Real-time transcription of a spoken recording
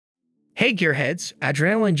Hey gearheads,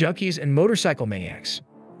 adrenaline junkies, and motorcycle maniacs.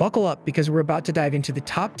 Buckle up because we're about to dive into the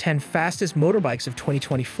top 10 fastest motorbikes of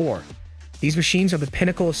 2024. These machines are the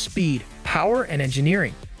pinnacle of speed, power, and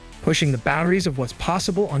engineering, pushing the boundaries of what's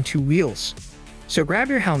possible on two wheels. So grab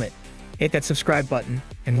your helmet, hit that subscribe button,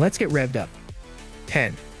 and let's get revved up.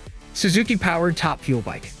 10. Suzuki-powered top fuel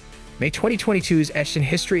bike. May 2022 is etched in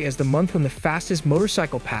history as the month when the fastest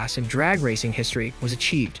motorcycle pass in drag racing history was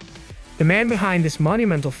achieved. The man behind this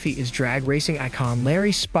monumental feat is drag racing icon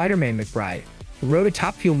Larry Spider-Man McBride, who rode a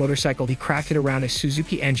top fuel motorcycle he crafted around a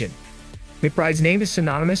Suzuki engine. McBride's name is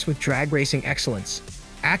synonymous with drag racing excellence.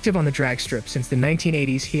 Active on the drag strip since the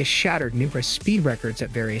 1980s, he has shattered numerous speed records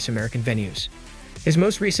at various American venues. His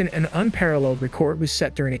most recent and unparalleled record was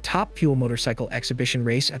set during a top fuel motorcycle exhibition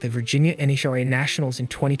race at the Virginia NHRA Nationals in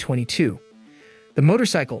 2022. The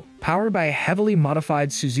motorcycle, powered by a heavily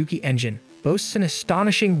modified Suzuki engine, boasts an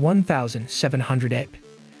astonishing 1,700 HP.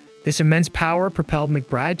 This immense power propelled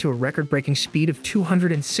McBride to a record-breaking speed of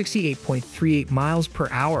 268.38 miles per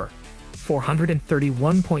hour,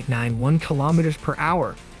 431.91 kilometers per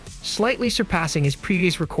hour, slightly surpassing his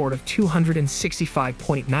previous record of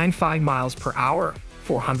 265.95 miles per hour,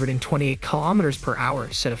 428 kilometers per hour,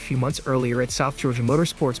 set a few months earlier at South Georgia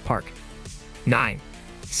Motorsports Park. 9.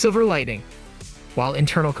 Silver Lightning. While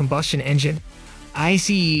internal combustion engine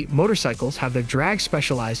ICE motorcycles have their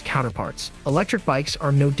drag-specialized counterparts, electric bikes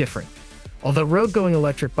are no different. Although road-going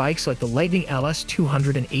electric bikes like the Lightning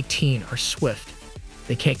LS218 are swift,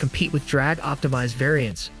 they can't compete with drag-optimized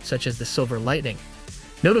variants such as the Silver Lightning.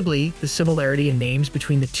 Notably, the similarity in names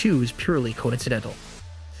between the two is purely coincidental.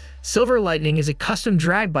 Silver Lightning is a custom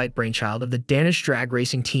drag bike brainchild of the Danish drag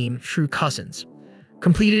racing team True Cousins.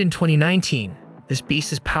 Completed in 2019, this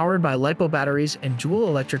beast is powered by LiPo batteries and dual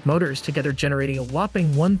electric motors, together generating a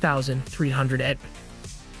whopping 1,300 HP.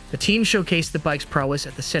 The team showcased the bike's prowess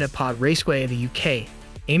at the Cenotaph Raceway in the UK,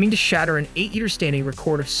 aiming to shatter an 8-year standing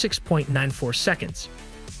record of 6.94 seconds.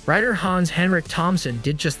 Rider Hans-Henrik Thomsen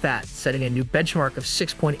did just that, setting a new benchmark of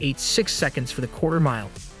 6.86 seconds for the quarter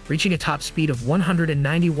mile, reaching a top speed of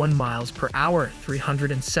 191 miles per hour,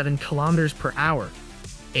 307 kilometers per hour.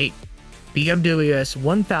 8. BMW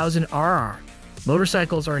S1000RR.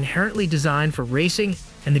 Motorcycles are inherently designed for racing,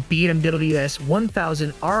 and the BMW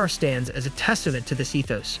S1000RR stands as a testament to this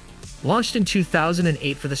ethos. Launched in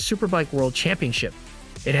 2008 for the Superbike World Championship,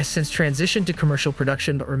 it has since transitioned to commercial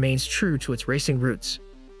production but remains true to its racing roots.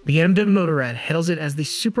 BMW Motorrad hails it as the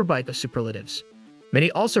superbike of superlatives. Many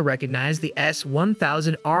also recognize the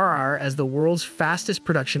S1000RR as the world's fastest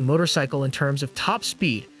production motorcycle in terms of top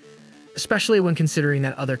speed, especially when considering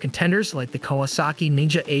that other contenders like the Kawasaki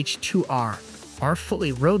Ninja H2R are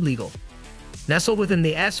fully road legal. Nestled within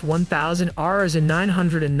the S1000R is a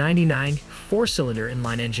 999 four-cylinder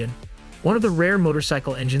inline engine, one of the rare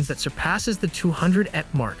motorcycle engines that surpasses the 200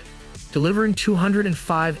 EP mark. Delivering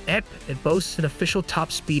 205 EP, it boasts an official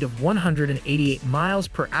top speed of 188 miles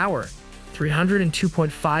per hour,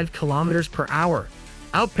 302.5 kilometers per hour,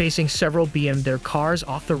 outpacing several BMW cars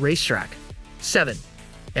off the racetrack. 7.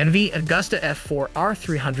 MV Agusta F4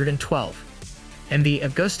 R312. MV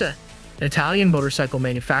Agusta, an Italian motorcycle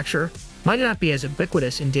manufacturer, might not be as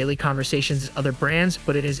ubiquitous in daily conversations as other brands,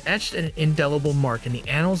 but it has etched an indelible mark in the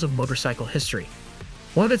annals of motorcycle history.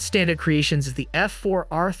 One of its standout creations is the F4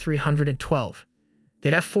 R312.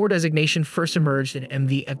 The F4 designation first emerged in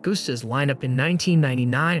MV Agusta's lineup in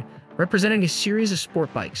 1999, representing a series of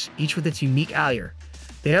sport bikes, each with its unique allure.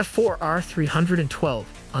 The F4 R312,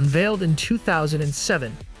 unveiled in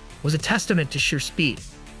 2007, was a testament to sheer speed.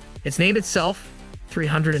 Its name itself,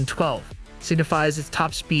 312, signifies its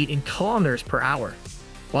top speed in kilometers per hour.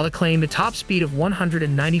 While it claimed a top speed of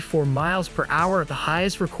 194 miles per hour, the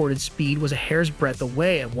highest recorded speed was a hair's breadth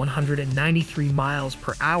away at 193 miles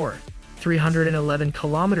per hour, 311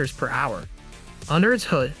 kilometers per hour. Under its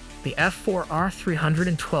hood, the F4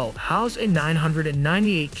 R312 housed a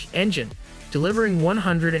 998 engine, delivering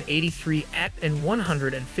 183 EP and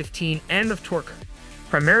 115 Nm of torque.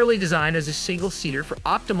 Primarily designed as a single-seater for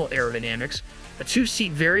optimal aerodynamics, a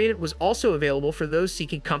two-seat variant was also available for those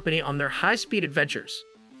seeking company on their high-speed adventures.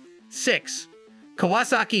 6.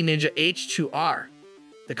 Kawasaki Ninja H2R.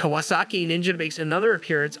 The Kawasaki Ninja makes another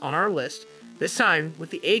appearance on our list, this time with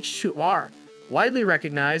the H2R, widely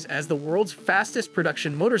recognized as the world's fastest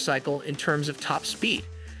production motorcycle in terms of top speed.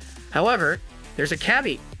 However, there's a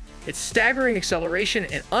caveat. Its staggering acceleration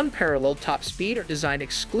and unparalleled top speed are designed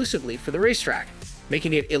exclusively for the racetrack,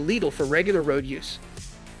 making it illegal for regular road use.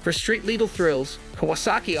 For street-legal thrills,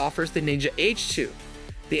 Kawasaki offers the Ninja H2.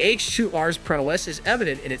 The H2R's prowess is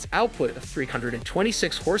evident in its output of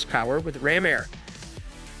 326 horsepower with ram air.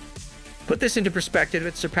 Put this into perspective,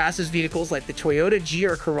 it surpasses vehicles like the Toyota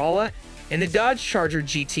GR Corolla and the Dodge Charger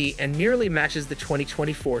GT and nearly matches the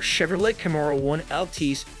 2024 Chevrolet Camaro 1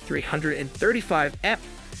 LT's 335F.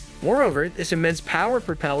 Moreover, this immense power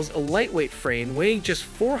propels a lightweight frame weighing just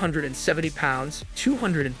 470 pounds,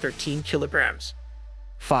 213 kilograms.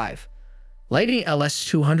 5. Lightning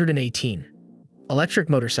LS218. Electric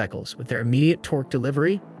motorcycles, with their immediate torque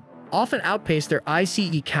delivery, often outpace their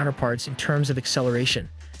ICE counterparts in terms of acceleration.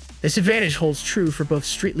 This advantage holds true for both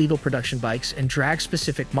street-legal production bikes and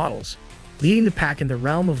drag-specific models. Leading the pack in the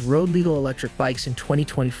realm of road-legal electric bikes in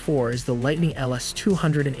 2024 is the Lightning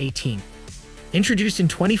LS218. Introduced in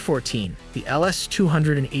 2014, the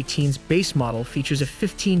LS218's base model features a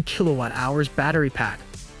 15 kilowatt-hours battery pack,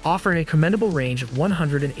 offering a commendable range of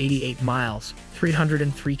 188 miles,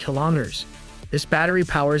 303 kilometers. This battery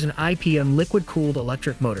powers an IPM liquid-cooled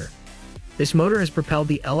electric motor. This motor has propelled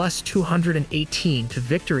the LS218 to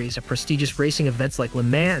victories at prestigious racing events like Le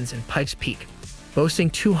Mans and Pikes Peak, boasting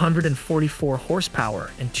 244 horsepower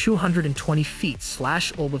and 220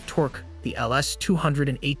 feet/ohm of torque. The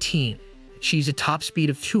LS218 achieves a top speed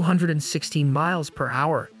of 216 miles per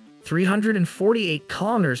hour, 348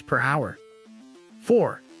 kilometers per hour.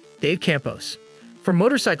 4. Dave Campos. For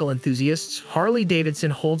motorcycle enthusiasts, Harley-Davidson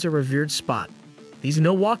holds a revered spot. These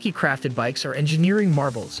Milwaukee-crafted bikes are engineering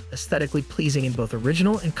marvels, aesthetically pleasing in both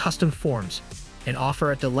original and custom forms, and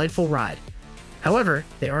offer a delightful ride. However,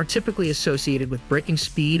 they aren't typically associated with breaking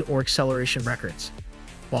speed or acceleration records.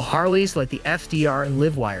 While Harleys like the FDR and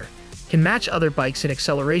Livewire can match other bikes in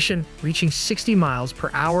acceleration, reaching 60 miles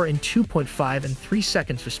per hour in 2.5 and 3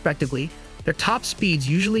 seconds respectively, their top speeds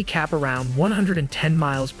usually cap around 110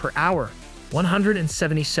 miles per hour,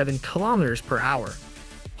 177 kilometers per hour.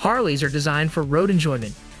 Harleys are designed for road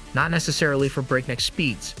enjoyment, not necessarily for breakneck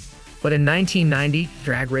speeds. But in 1990,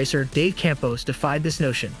 drag racer Dave Campos defied this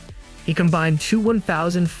notion. He combined two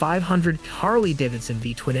 1,500 Harley-Davidson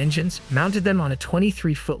V-twin engines, mounted them on a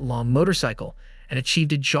 23-foot-long motorcycle, and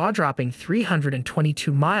achieved a jaw-dropping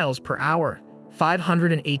 322 miles per hour,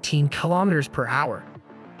 518 kilometers per hour.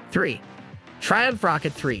 3. Triumph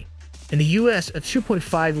Rocket 3. In the US, a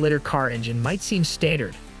 2.5-liter car engine might seem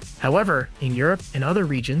standard. However, in Europe and other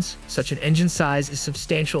regions, such an engine size is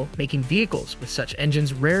substantial, making vehicles with such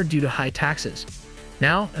engines rare due to high taxes.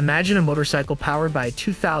 Now, imagine a motorcycle powered by a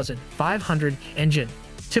 2,500 engine,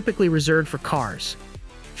 typically reserved for cars.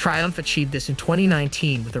 Triumph achieved this in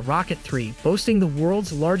 2019 with the Rocket 3, boasting the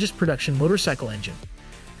world's largest production motorcycle engine.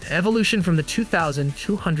 An evolution from the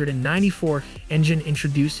 2,294 engine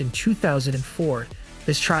introduced in 2004,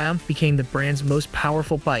 this Triumph became the brand's most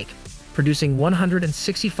powerful bike, producing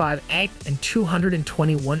 165 Nm and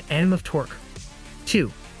 221 Nm of torque.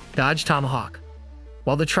 2. Dodge Tomahawk.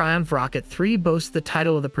 While the Triumph Rocket 3 boasts the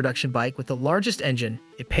title of the production bike with the largest engine,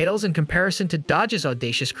 it pales in comparison to Dodge's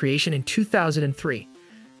audacious creation in 2003.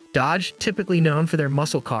 Dodge, typically known for their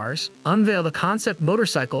muscle cars, unveiled a concept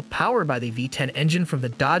motorcycle powered by the V10 engine from the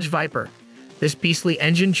Dodge Viper. This beastly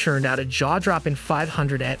engine churned out a jaw-dropping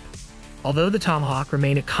 500 Nm. Although the Tomahawk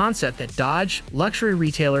remained a concept at Dodge, luxury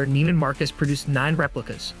retailer Neiman Marcus produced 9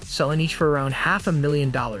 replicas, selling each for around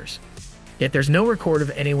 $500,000. Yet there's no record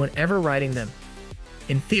of anyone ever riding them.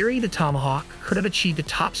 In theory, the Tomahawk could have achieved a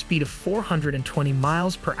top speed of 420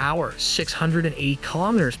 miles per hour, 680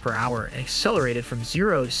 kilometers per hour, and accelerated from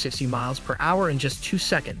 0 to 60 miles per hour in just 2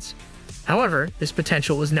 seconds. However, this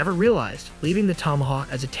potential was never realized, leaving the Tomahawk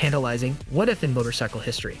as a tantalizing what-if in motorcycle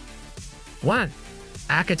history. 1.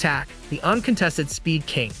 Ack-Attack, the uncontested speed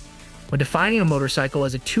king. When defining a motorcycle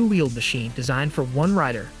as a two-wheeled machine designed for one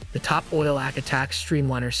rider, the top oil Ack-Attack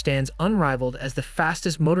Streamliner stands unrivaled as the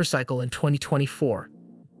fastest motorcycle in 2024.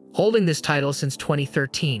 Holding this title since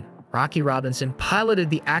 2013, Rocky Robinson piloted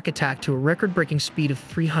the Ack-Attack to a record-breaking speed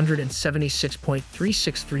of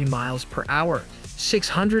 376.363 miles per hour,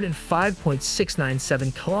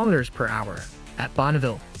 605.697 kilometers per hour, at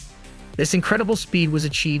Bonneville. This incredible speed was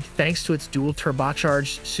achieved thanks to its dual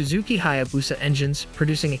turbocharged Suzuki Hayabusa engines,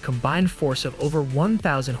 producing a combined force of over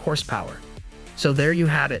 1,000 horsepower. So there you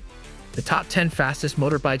have it, the top 10 fastest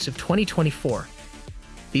motorbikes of 2024.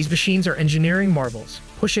 These machines are engineering marvels,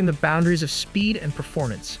 pushing the boundaries of speed and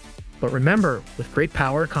performance. But remember, with great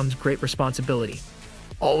power comes great responsibility.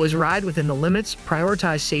 Always ride within the limits,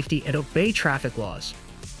 prioritize safety, and obey traffic laws.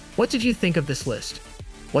 What did you think of this list?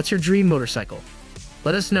 What's your dream motorcycle?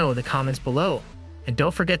 Let us know in the comments below, and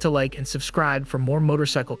don't forget to like and subscribe for more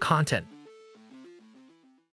motorcycle content.